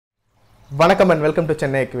Vanakkam and welcome to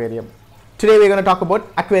Chennai Aquarium. Today we are going to talk about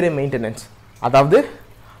aquarium maintenance. Adavadhu,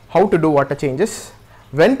 how to do water changes,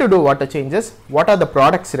 when to do water changes, what are the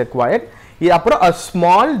products required. This is a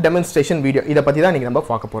small demonstration video. This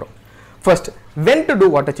is first, when to do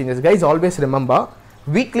water changes. Guys, always remember,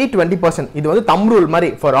 weekly 20%. This is a thumb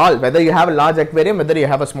rule for all. Whether you have a large aquarium, whether you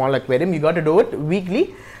have a small aquarium, you got to do it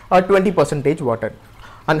weekly 20% water.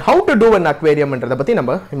 And how to do an aquarium என்றத பத்தி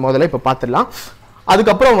நம்ம முதல்ல இப்ப பாத்துறலாம்.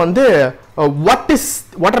 அதுக்கு அப்புறம் வந்து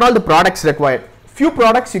what are all the products required. Few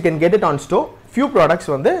products you can get it on store, few products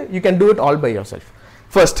வந்து you can do it all by yourself.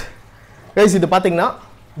 First, guys, இது பாத்தீங்கன்னா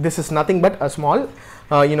this is nothing but a small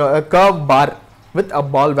a curved bar with a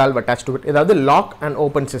ball valve attached to it. இதாவது lock and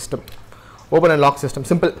open system. Open and lock system,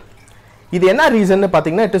 simple. இது என்ன reason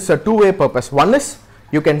பாத்தீங்கன்னா it is a two-way purpose. One is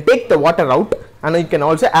you can take the water out and you can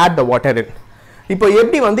also add the water in. இப்போ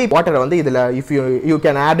எப்படி வந்து வாட்டரை வந்து இதில் if you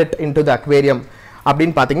can add it into the aquarium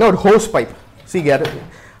அப்படின்னு பார்த்தீங்கன்னா ஒரு ஹோஸ் பைப்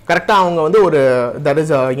கரெக்டாக அவங்க வந்து ஒரு that is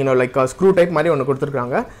like a screw type மாதிரி ஒன்று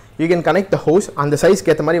கொடுத்துருக்காங்க. You can connect the hose அந்த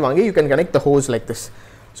சைஸ்க்கு ஏற்ற மாதிரி வாங்கி you can connect the hose like this.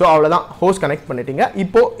 So அவ்வளோதான், ஹோஸ் கனெக்ட் பண்ணிட்டீங்க.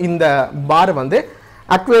 இப்போ இந்த பார் வந்து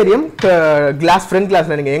அக்வேரியம் கிளாஸ் ஃப்ரண்ட்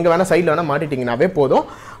கிளாஸில் நீங்கள் எங்கே வேணால் சைடில் வேணால் மாட்டிட்டீங்கன்னாவே போதும்.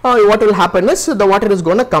 what will happen is the water is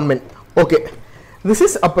going to come in. Okay, this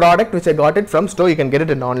is a product which I got it from store. You can get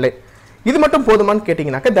it in online. இது மட்டும் போதுமான்னு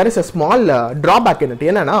கேட்டிங்கனாக்கா there is a small drawback in it.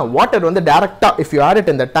 என்னன்னா water வந்து டைரக்டாக if you add it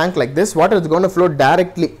in the tank like this, water is going to flow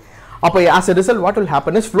directly. அப்போ as a result what will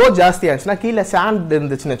happen is flow ஜாஸ்தி ஆச்சுன்னா கீழே sand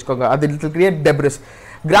இருந்துச்சுன்னு வச்சுக்கோங்க, அது it will create debris.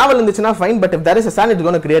 Gravel இருந்துச்சுன்னா fine, but if there is a sand it's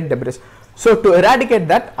going to create debris. So to eradicate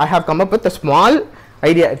that I have come up with a small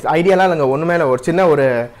idea. ஐடியாலாம் இல்லைங்க, ஒன்று மேலே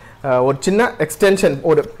ஒரு சின்ன எக்ஸ்டென்ஷன்,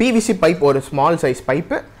 ஒரு பிவிசி பைப், ஒரு small size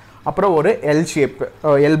pipe, அப்புறம் ஒரு எல் ஷேப்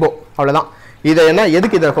எல்போ, அவ்வளோதான். இதை என்ன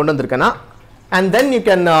எதுக்கு இதை கொண்டு வந்திருக்கேன்னா, and then you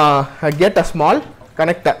can get a small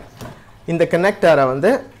connector. இந்த கனெக்டரை வந்து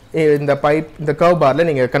இந்த பைப் இந்த கர்வ் பாரில்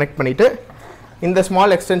நீங்கள் கனெக்ட் பண்ணிவிட்டு இந்த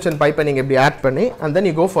ஸ்மால் எக்ஸ்டென்ஷன் பைப்பை நீங்கள் இப்படி ஆட் பண்ணி and then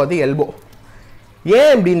you go for the elbow.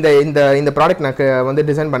 ஏன் இப்படி இந்த ப்ராடக்ட் எனக்கு வந்து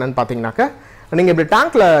டிசைன் பண்ணேன்னு பார்த்தீங்கன்னாக்கா, நீங்கள் இப்படி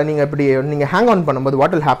டேங்க்கில் நீங்கள் ஹேங் ஆன் பண்ணும்போது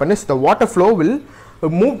what will happen is the water flow will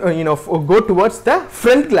move go towards the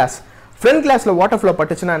front class. Front கிளாஸில் வாட்டர் ஃப்ளோ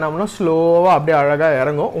பட்டுச்சுன்னா என்ன பண்ணணும், ஸ்லோவாக அப்படியே அழகாக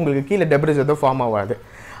இறங்கும், உங்களுக்கு கீழே டெப்ரிஸ் எதுவும் ஃபார்ம் ஆகாது.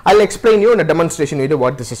 ஐ வில் எக்ஸ்பிளைன் யூ இந்த demonstration video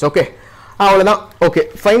what this is. Okay, அவ்வளோதான். Okay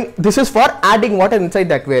fine, this is for adding water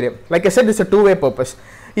inside the aquarium. Like I set, it's a two-way purpose.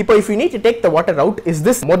 இப்போ if you need to take the water out, is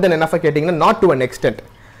this more than enough கேட்டிங்கன்னா not to an extent.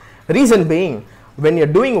 Reason being, when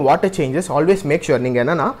you're doing water changes, always make sure நீங்கள்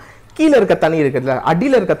என்னன்னா கீழே இருக்க தண்ணி இருக்குதுல்ல,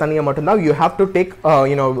 அடியில் இருக்க தண்ணியை மட்டும்தான் you have to take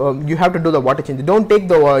you have to do the water change. Don't take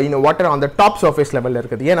the water on the top surface level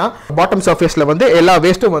இருக்குது. ஏன்னா bottom surfaceல வந்து எல்லா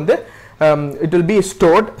வேஸ்ட்டும் வந்து it will be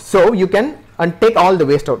stored, so you can take all the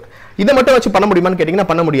waste out. இதை மட்டும் வச்சு பண்ண முடியுமான்னு கேட்டிங்கன்னா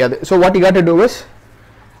பண்ண முடியாது. So what you got to do is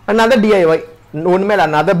another DIY. ஒன்றுமேல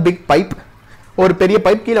another big pipe, ஒரு பெரிய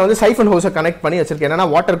பைப் கீழே வந்து சைஃபன் ஹோஸை கனெக்ட் பண்ணி வச்சிருக்கேன். ஏன்னா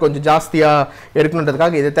வாட்டர் கொஞ்சம் ஜாஸ்தியாக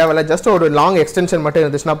இருக்கணுன்றதுக்காக இது தேவையில்லை, ஜஸ்ட் ஒரு லாங் எக்ஸ்டென்ஷன் மட்டும்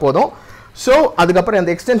இருந்துச்சுன்னா போதும். ஸோ அதுக்கப்புறம்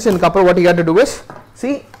அந்த எக்ஸ்டென்ஷனுக்கு அப்புறம் what you have to to is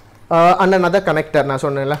see another connector. நான்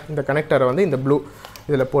சொன்னேன்ல, இந்த கனெக்டரை வந்து இந்த ப்ளூ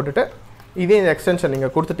இதில் போட்டுட்டு இதே இந்த எக்ஸ்டென்ஷன்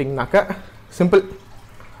நீங்கள் கொடுத்துட்டிங்கனாக்கா சிம்பிள்,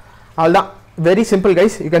 அவ்வளோதான். Very simple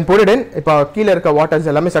guys, you can put it in. இப்போ கீழே இருக்க வாட்டர்ஸ்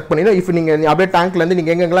எல்லாமே சக் பண்ணிடும். இப்போ நீங்கள் அப்படியே டேங்க்லேருந்து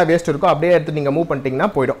நீங்கள் எங்கெங்கெல்லாம் வேஸ்ட் இருக்கோ அப்படியே எடுத்து நீங்கள் மூவ் பண்ணிட்டீங்கன்னா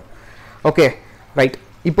போயிடும். ஓகே ரைட்,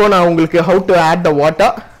 இப்போ நான் உங்களுக்கு how to add the water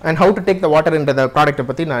and how to take the water என்ற ப்ராடக்ட்டை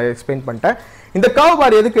பற்றி நான் எக்ஸ்பிளைன் பண்ணிட்டேன். இந்த கர்வ்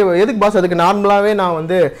பார் எதுக்கு பாஸ், அதுக்கு நார்மலாகவே நான்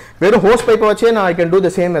வந்து வெறும் ஹோஸ் பைப்பை வச்சே நான் I can do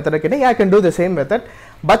the same method கேட்டேன். I can do the same method,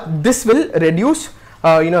 but this will reduce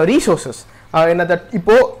resources. என்ன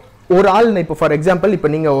இப்போது ஒரு ஆள், இப்போ ஃபார் எக்ஸாம்பிள் இப்போ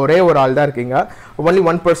நீங்கள் ஒரே ஒரு ஆள் தான் இருக்கீங்க, only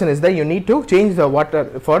one person is there, you need to change the water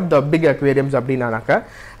for the big aquariums அப்படின்னாக்கா,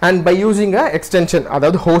 and by using a extension,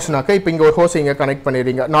 அதாவது ஹோஸ்னாக்கா இப்போ இங்கே ஒரு ஹோஸ் இங்கே கனெக்ட்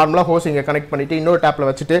பண்ணிடுறீங்க. நார்மலாக ஹோஸ் இங்கே கனெக்ட் பண்ணிவிட்டு இன்னொரு டேப்பில்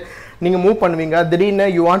வச்சுட்டு நீங்கள் மூவ் பண்ணுவீங்க. திடீர்னு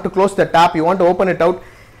you want to close the tape, you want to open it out,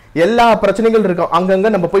 எல்லா பிரச்சனைகள் இருக்கும். அங்கங்கே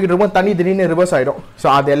நம்ம போய்கிட்டு இருக்கோம், தண்ணி திடீர்னு ரிவர்ஸ் ஆகிடும். ஸோ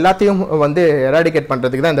அது எல்லாத்தையும் வந்து எராடிகேட்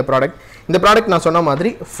பண்ணுறதுக்கு தான் இந்த ப்ராடக்ட். இந்த ப்ராடக்ட் நான் சொன்ன மாதிரி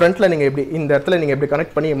ஃப்ரண்ட்டில் நீங்கள் இப்படி இந்த இடத்துல நீங்கள் இப்படி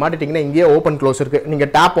கனெக்ட் பண்ணி மாட்டிட்டிங்கன்னா இங்கேயே ஓப்பன் க்ளோஸ் இருக்குது.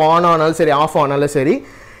 நீங்கள் டேப் ஆன் ஆனாலும் சரி, ஆஃப் ஆனாலும் சரி,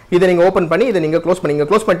 இதை நீங்கள் ஓப்பன் பண்ணி இதை நீங்கள் க்ளோஸ்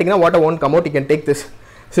பண்ணிட்டீங்கன்னா water won't come out, you can take this,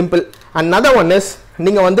 simple. another one is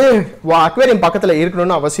நீங்கள் வந்து அக்வேரியம் பக்கத்தில்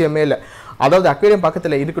இருக்கணும்னு அவசியமே இல்லை. அதாவது அக்வேரியம்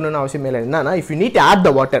பக்கத்தில் இருக்கணும்னு அவசியமே இல்லை. என்னன்னா if you need to add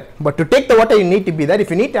the water, but to take the water you need to be there.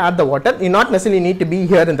 If you need to add the water, you not necessarily need to be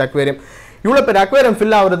here in the aquarium. இவ்வளோ பெரிய aquarium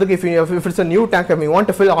fill ஆகிறதுக்கு if it's a new tank and you want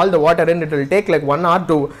to fill all the water in, it will take like 1 hour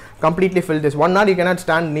to completely fill this. 1 hour you cannot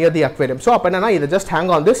stand near the aquarium. So அப்போ என்னன்னா இதை just hang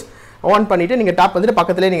on this, on பண்ணிவிட்டு நீங்கள் tape வந்துட்டு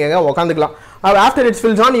பக்கத்துலேயே நீங்கள் எங்கே உட்காந்துக்கலாம். After it's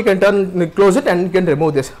fils on you can turn close it and you can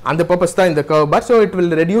remove this. அந்த பர்பஸ் தான் இந்த curve bar. So it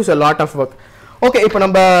will reduce a lot of work. Okay, இப்போ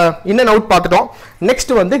நம்ம இன் அண்ட் அவுட் பார்த்துட்டோம்.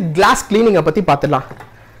 நெக்ஸ்ட் வந்து கிளாஸ் கிளீனிங்கை பற்றி பார்த்துடலாம்.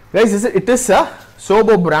 Guys, it is a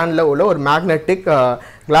sofa பிராண்டில் உள்ள ஒரு மேக்னெட்டிக்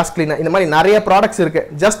கிளாஸ் கிளீனர். இந்த மாதிரி நிறைய ப்ராடக்ட்ஸ் இருக்குது.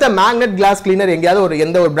 Just a magnet class cleaner எங்கேயாவது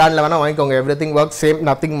எந்த ஒரு பிராண்டில் வேணால் வாங்கிக்கோங்க. Everything work same,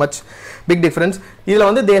 nothing much big difference. இதில்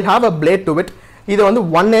வந்து they have a blade to it. இது வந்து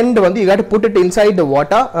one end வந்து you have to put it inside the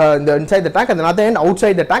water, inside the tank, and another end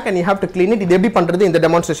outside the tank, and you have to clean it. இது எப்படி பண்றது இந்த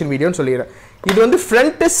demonstration வீடியோன்னு சொல்லிடுறேன். இது வந்து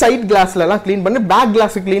ஃப்ரண்ட் சைட் கிளாஸ்லலாம் க்ளீன் பண்ணி பேக்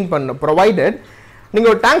கிளாஸ் க்ளீன் பண்ணணும். ப்ரொவைடட்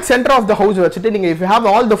நீங்கள் ஒரு tank centre of the house வச்சுட்டு நீங்கள் if you have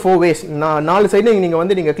all the 4 ways, 4 side நீங்கள்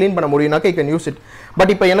வந்து நீங்கள் க்ளீன் பண்ண முடியும்னாக்கா you can use it.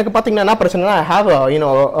 But இப்போ எனக்கு பார்த்தீங்கன்னா என்ன பிரச்சனைனா ஐ ஹேவ்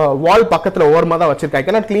வால் பக்கத்தில் ஓரமாக தான் வச்சிருக்கேன். I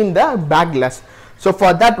cannot clean the back class. So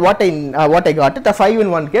for that what I got it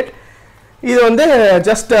 5-in-1 kit. இது வந்து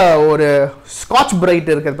ஜஸ்ட் ஒரு ஸ்காட்ச் பிரைட்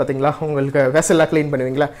இருக்குது பார்த்தீங்களா, உங்களுக்கு வெசலாக க்ளீன்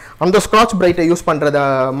பண்ணுவீங்களா, அந்த ஸ்காட்ச் பிரைட்டை யூஸ் பண்ணுறத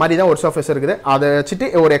மாதிரி தான் ஒரு சர்ஃபேஸ் இருக்குது. அதை வச்சுட்டு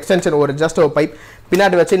ஒரு எக்ஸ்டென்ஷன், ஒரு ஜஸ்ட் ஒரு பைப்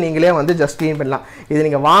பின்னாடி வச்சு நீங்களே வந்து ஜஸ்ட் க்ளீன் பண்ணலாம். இது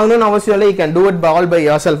நீங்கள் வாங்கணும்னு அவசியம் இல்லை. You can do it all by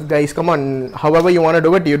your self guys. Come on, however you want to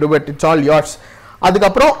to it, you to it. It's all yours.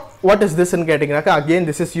 அதுக்கப்புறம் வாட் இஸ் திஸ்ன்னு கேட்டிங்கனாக்கா again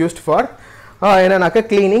this is used for என்னன்னாக்கா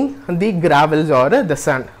cleaning தி gravels R த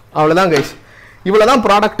sand. அவ்வளோதான் guys, இவ்வளோ தான்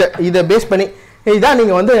product. இதை base பண்ணி இதான்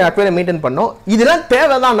நீங்கள் வந்து அக்வேரியம் மெயின்டைன் பண்ணோம். இதெல்லாம்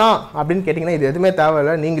தேவைதானா அப்படின்னு கேட்டிங்கன்னா இது எதுவுமே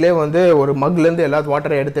தேவையில்லை. நீங்களே வந்து ஒரு மக்லேருந்து எல்லா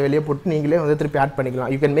வாட்டரை எடுத்து வெளியே போட்டு நீங்களே வந்து திருப்பி ஆட் பண்ணிக்கலாம்.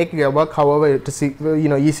 You can make your work however it is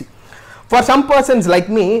easy. For some persons like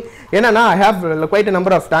me, என்னன்னா I have quite a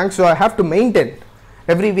number of tanks, so I have to maintain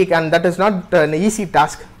every week, and that is not an easy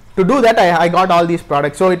task. To do that I got all these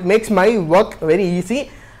products, so it makes my work very easy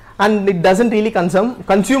and it doesn't really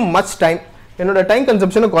consume much time. என்னோட time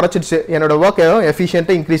கன்சம்ஷனை குறைச்சிடுச்சு, என்னோட ஒர்க்கை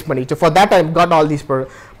எஃபிஷியன்ட்டாக increase பண்ணிடுச்சு. For that I got all these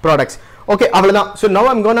products. Okay, அவ்வளோதான். So now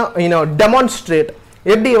I'm gonna demonstrate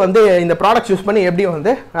எப்படி வந்து இந்த products use பண்ணி எப்படி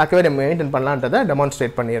வந்து அக்வேரியம் மெயின்டைன் பண்ணலான்றதை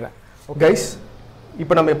டெமான்ஸ்ட்ரேட் பண்ணிடுறேன். கைஸ்,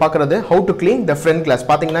 இப்போ நம்ம பார்க்குறது how to clean the front class.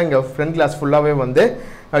 பார்த்தீங்கன்னா இங்கே ஃப்ரண்ட் கிளாஸ் ஃபுல்லாகவே வந்து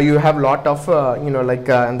you have lot of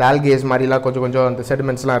like அந்த ஆல்கேஸ் மாதிரிலாம் கொஞ்சம் அந்த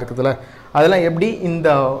செடிமெண்ட்ஸ்லாம் இருக்குதுல்ல, அதெல்லாம் எப்படி இந்த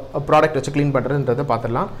ப்ராடக்ட் வச்சு க்ளீன் பண்ணுறதுன்றதை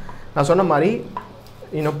பார்த்துடலாம். நான் சொன்ன மாதிரி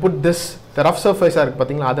put this, the rough surface இருக்குது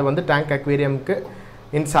பார்த்தீங்களா, அதை வந்து tank அக்வேரியம்க்கு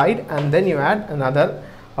inside, and then you add another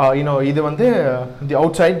இது வந்து தி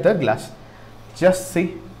out side the class. Just C,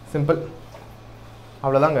 simple,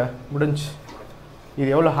 அவ்வளோதாங்க, முடிஞ்சு. இது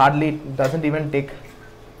எவ்வளோ Hartley doesn't even take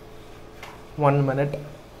 1 minute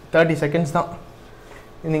 30 seconds தான்.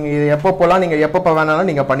 நீங்கள் இது எப்போ போகலாம், நீங்கள் எப்போ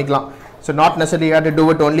வேணாலும் நீங்கள் பண்ணிக்கலாம். So not necessary you have to do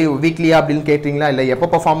it only வீக்லியா அப்படின்னு கேட்டிங்களா, இல்லை எப்போ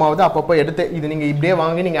பர்ஃபார்ம் ஆகுது அப்பப்போ எடுத்து இது நீங்கள் இப்படியே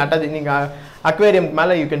வாங்கி நீங்கள் அட்டாச் நீங்கள் அக்வேரியம்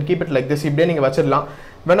மேலே you can keep it like this, இப்படியே நீங்கள் வச்சிடலாம்.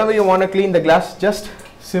 whenever you want to clean the glass, just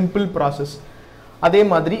simple process. அதே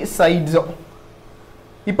மாதிரி சைட்ஸும்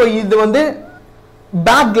இப்போ இது வந்து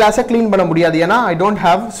பேக் கிளாஸை க்ளீன் பண்ண முடியாது, ஏன்னா I don't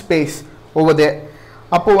have space over there.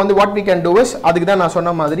 அப்போது வந்து what we can do is, அதுக்கு தான் நான்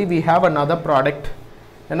சொன்ன மாதிரி வி ஹாவ் another ப்ராடக்ட்.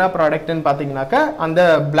 என்ன ப்ராடக்ட்னு பார்த்தீங்கன்னாக்கா அந்த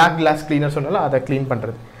பிளாக் கிளாஸ் கிளீனர் சொன்னால அதை க்ளீன்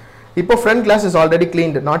பண்ணுறது. இப்போ front class is already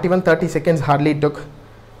cleaned, not even 30 seconds hardly took,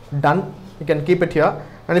 done. You can keep it here,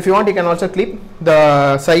 and if you want you can also keep the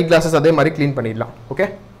side glasses அதே மாதிரி clean பண்ணிடலாம். Okay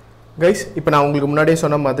guys, இப்போ நான் உங்களுக்கு முன்னாடியே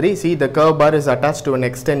சொன்ன மாதிரி see the curve bar is attached to an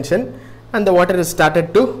extension and the water is started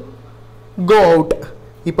to go out.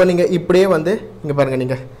 இப்போ நீங்கள் இப்படியே வந்து இங்கே பாருங்கள்,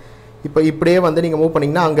 நீங்கள் இப்போ இப்படியே வந்து நீங்கள் மூவ்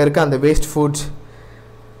பண்ணிங்கன்னா அங்கே இருக்க அந்த வேஸ்ட் ஃபுட்ஸ்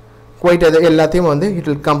குவைட் அது எல்லாத்தையும் வந்து இட்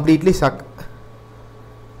வில் கம்ப்ளீட்லி சக்.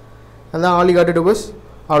 அதான் all you got to to is,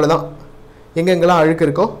 அவ்வளோதான். எங்கெங்கெல்லாம் அழுக்கு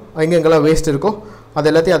இருக்கோ, எங்கெங்கெல்லாம் வேஸ்ட் இருக்கோ, அது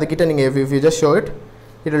எல்லாத்தையும் அதுக்கிட்ட நீங்கள் if you just show it,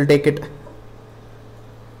 it will take it.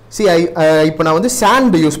 C இப்போ நான் வந்து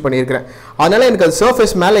சாண்ட் யூஸ் பண்ணியிருக்கிறேன், அதனால் எனக்கு அது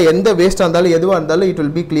சர்ஃபேஸ் மேலே எந்த வேஸ்ட்டாக இருந்தாலும் எதுவாக இருந்தாலும் it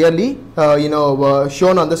will be clearly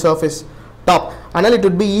shown on the surface top. அதனால் it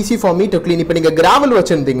would be easy for me to clean. இப்போ நீங்கள் கிராவல்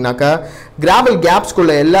வச்சுருந்தீங்கனாக்கா கிராவல்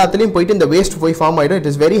கேப்ஸ்குள்ளே எல்லாத்துலேயும் போயிட்டு இந்த வேஸ்ட் போய் ஃபார்ம் ஆகிடும். It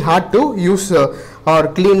is very hard to use R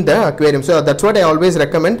clean the aquarium. So that's what I always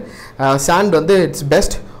recommend. Sand வந்து it's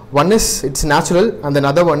best. One is it's natural and then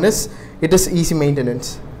other one is it is easy maintenance.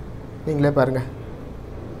 நீங்களே பாருங்கள்,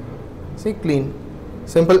 C clean,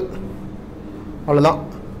 simple, அவ்வளோதான்.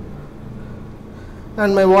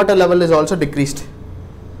 And my water level is also decreased.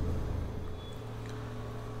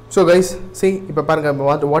 So guys see இப்போ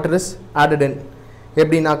பாருங்கள், water is added in.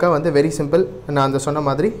 எப்படின்னாக்கா வந்து very simple. நான் அந்த சொன்ன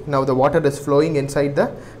மாதிரி நான் the water is flowing inside the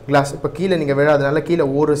class. இப்போ கீழே நீங்கள் விழாதனால கீழே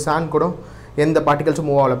ஒரு சாண்ட் கூட எந்த பார்ட்டிகல்ஸும்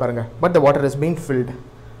மூவ் ஆகல பாருங்கள், but the water is been field.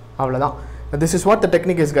 அவ்வளோதான். This is what the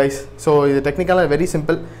technique is guys. So இது டெக்னிக்கலாக very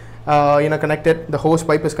simple. connected, the hose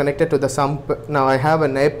pipe is connected to the sump. Now I have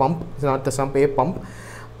an air pump, it's not the sump, air pump.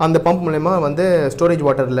 அந்த pump மூலமா வந்து storage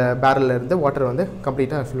வாட்டரில் பேரலில் இருந்து water வந்து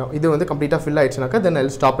கம்ப்ளீட்டாக fill ஆகும். இது வந்து கம்ப்ளீட்டாக fill ஆயிடுச்சுனாக்கா then I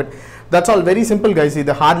will stop it. That's all very simple guys.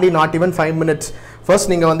 இது Hartley not even 5 minutes. First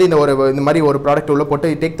நீங்கள் வந்து இந்த மாதிரி ஒரு ப்ராடக்ட் உள்ள போட்டு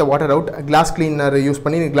take the water out, class cleaner use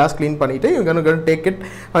பண்ணி கிளாஸ் க்ளீன் பண்ணிவிட்டு you can take it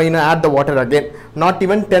add the water again. Not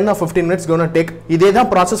even 10 or 15 minutes gonna take. இதே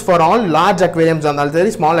தான் process for all large aquariums இருந்தாலும்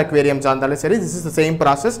சரி, ஸ்மால் அக்வேரியம்ஸ் இருந்தாலும் சரி, this is the same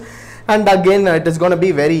process. and again it is going to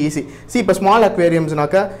be very easy. See இப்போ small aquariums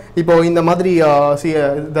நாக்க இப்போ இந்த மாதிரி see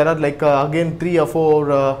there are like again 3 or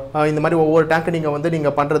 4 இந்த மாதிரி ஒவ்வொரு டேங்க் நீங்க வந்து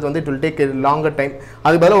நீங்க பண்றது வந்து it will take a longer time.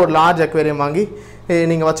 அதுக்கு பதிலா ஒரு large aquarium வாங்கி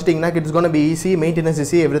நீங்க வச்சிட்டீங்கன்னா it's going to be easy, maintenance is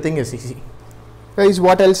easy, everything is easy. Guys,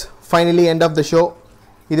 what else? Finally end of the show.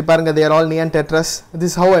 இது பாருங்க, they are all neon tetras. This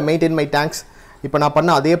is how I maintain my tanks. இப்போ நான் பண்ண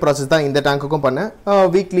அதே process தான் இந்த டேங்க்குக்கும் பண்ணேன்.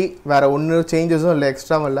 Weekly வேறு ஒன்றும் சேஞ்சஸும் இல்லை,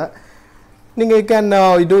 எக்ஸ்ட்ராவும் இல்லை. நீங்கள் you can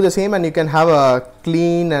do the same and you can have a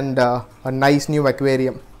clean and a nice new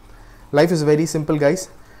aquarium. Life is very simple, guys.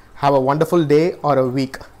 Have a wonderful day or a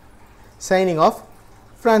week. Signing off,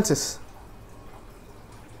 Francis.